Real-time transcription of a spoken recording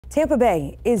Tampa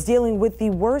Bay is dealing with the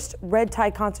worst red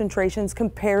tide concentrations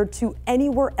compared to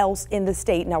anywhere else in the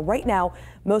state. Now, right now,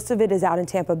 most of it is out in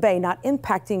Tampa Bay, not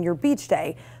impacting your beach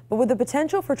day. But with the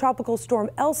potential for Tropical Storm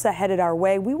Elsa headed our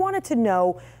way, we wanted to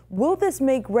know, will this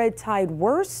make red tide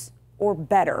worse or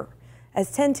better?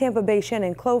 As 10 Tampa Bay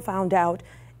Shannon Clow found out,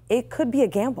 it could be a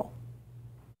gamble.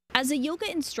 As a yoga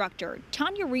instructor,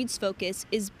 Tanya Reed's focus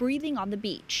is breathing on the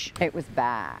beach. It was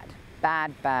bad.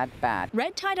 Bad.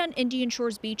 Red tide on Indian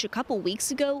Shores Beach a couple weeks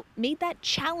ago made that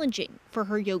challenging for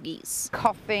her yogis.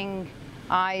 Coughing,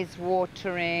 eyes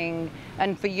watering,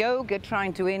 and for yoga,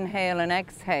 trying to inhale and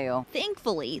exhale.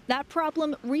 Thankfully, that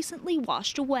problem recently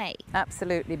washed away.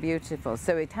 Absolutely beautiful.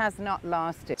 So it has not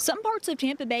lasted. Some parts of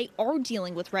Tampa Bay are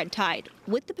dealing with red tide,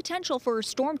 with the potential for a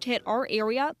storm to hit our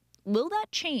area. Will that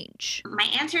change? My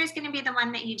answer is going to be the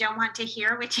one that you don't want to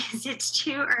hear, which is it's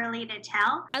too early to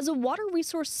tell. As a water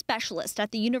resource specialist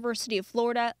at the University of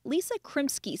Florida, Lisa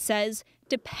Krimsky says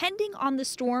depending on the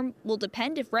storm will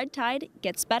depend if red tide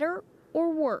gets better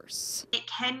or worse. It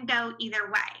can go either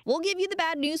way. We'll give you the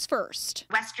bad news first.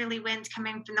 Westerly winds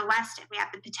coming from the west, and we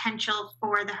have the potential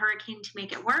for the hurricane to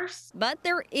make it worse. But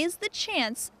there is the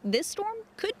chance this storm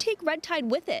could take red tide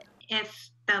with it. If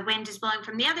the wind is blowing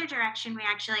from the other direction, we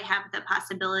actually have the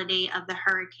possibility of the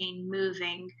hurricane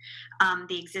moving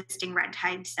the existing red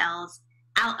tide cells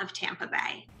out of Tampa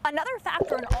Bay. Another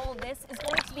factor in all of this is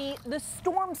going to be the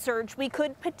storm surge we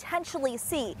could potentially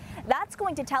see. That's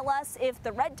going to tell us if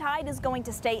the red tide is going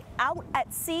to stay out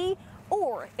at sea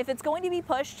or if it's going to be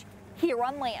pushed here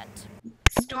on land.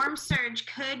 Storm surge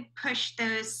could push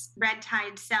those red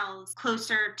tide cells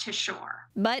closer to shore.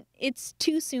 But it's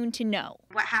too soon to know.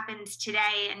 What happens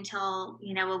today until,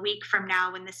 a week from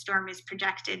now when the storm is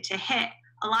projected to hit,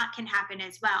 a lot can happen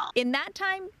as well. In that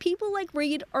time, people like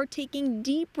Reed are taking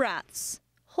deep breaths,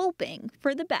 hoping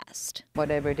for the best.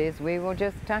 Whatever it is, we will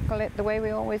just tackle it the way we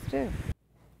always do.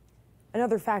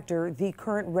 Another factor, the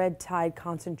current red tide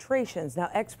concentrations. Now,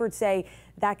 experts say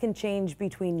that can change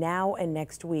between now and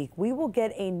next week. We will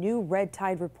get a new red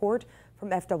tide report from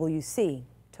FWC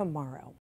tomorrow.